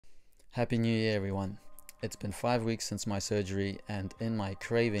Happy New Year, everyone. It's been 5 weeks since my surgery, and in my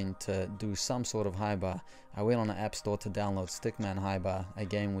craving to do some sort of high bar, I went on the App Store to download Stickman High Bar, a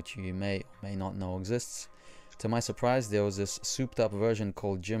game which you may or may not know exists. To my surprise, there was this souped up version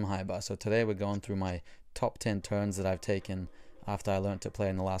called Gym High Bar, so today we're going through my top 10 turns that I've taken after I learned to play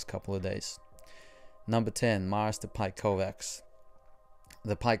in the last couple of days. Number 10, Maris the Pike Kovacs.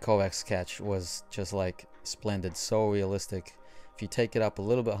 The Pike Kovacs catch was just like splendid, so realistic. If you take it up a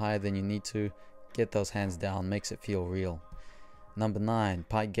little bit higher than you need to, get those hands down, makes it feel real. Number 9,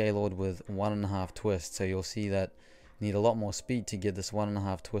 Pike Gaylord with 1.5 twist, so you'll see that you need a lot more speed to get this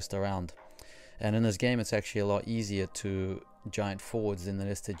 1.5 twist around. And in this game it's actually a lot easier to giant forwards than it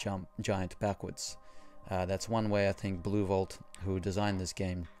is to jump giant backwards. That's one way I think Blue Vault, who designed this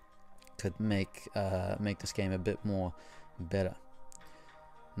game, could make this game a bit more better.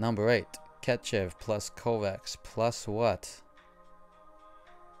 Number 8, Ketchev plus Kovacs plus what?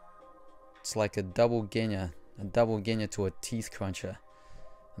 It's like a double Genya to a teeth cruncher.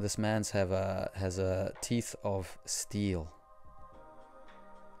 This man's has a teeth of steel.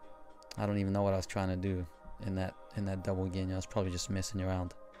 I don't even know what I was trying to do in that double Genya. I was probably just messing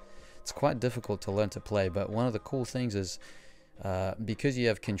around. It's quite difficult to learn to play, but one of the cool things is because you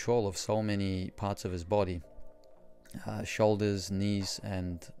have control of so many parts of his body, shoulders, knees,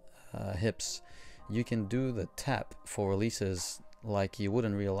 and hips, you can do the tap for releases like you would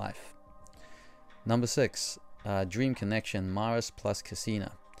in real life. Number 6, Dream Connection, Maris plus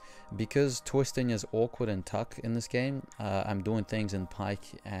Cassina. Because twisting is awkward and tuck in this game, I'm doing things in Pike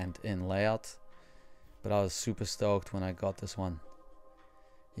and in layout, but I was super stoked when I got this one.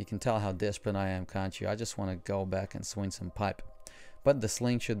 You can tell how desperate I am, can't you? I just want to go back and swing some pipe. But the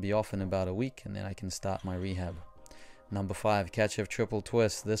sling should be off in about a week, and then I can start my rehab. Number 5, Ketchev triple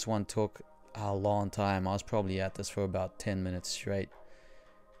twist. This one took a long time. I was probably at this for about 10 minutes straight.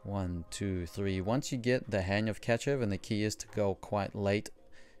 1, 2, 3. Once you get the hang of Ketchev, and the key is to go quite late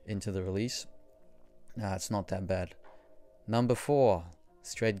into the release, it's not that bad. Number 4,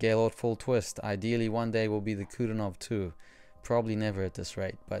 straight Gaylord full twist. Ideally one day will be the Kudanov 2. Probably never at this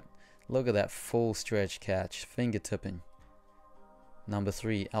rate, but look at that full stretch catch, finger tipping. Number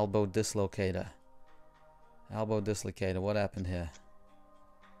 3, elbow dislocator. Elbow dislocator, what happened here?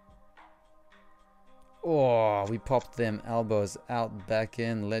 Oh, we popped them elbows out, back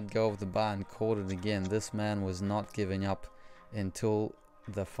in, let go of the bar and caught it again. This man was not giving up until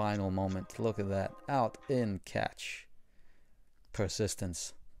the final moment. Look at that, out, in, catch.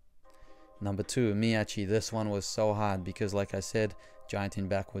 Persistence. Number 2, Miyachi. This one was so hard because, like I said, gianting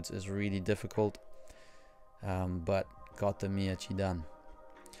backwards is really difficult, but got the Miyachi done.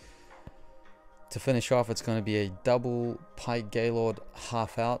 To finish off, it's going to be a double Pike Gaylord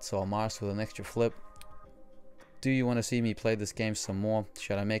half out, so a Maris with an extra flip. Do you want to see me play this game some more?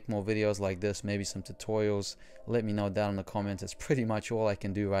 Should I make more videos like this, maybe some tutorials? Let me know down in the comments. It's pretty much all I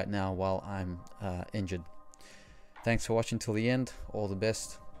can do right now while I'm injured. Thanks for watching till the end. All the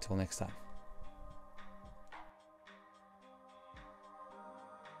best. Till next time.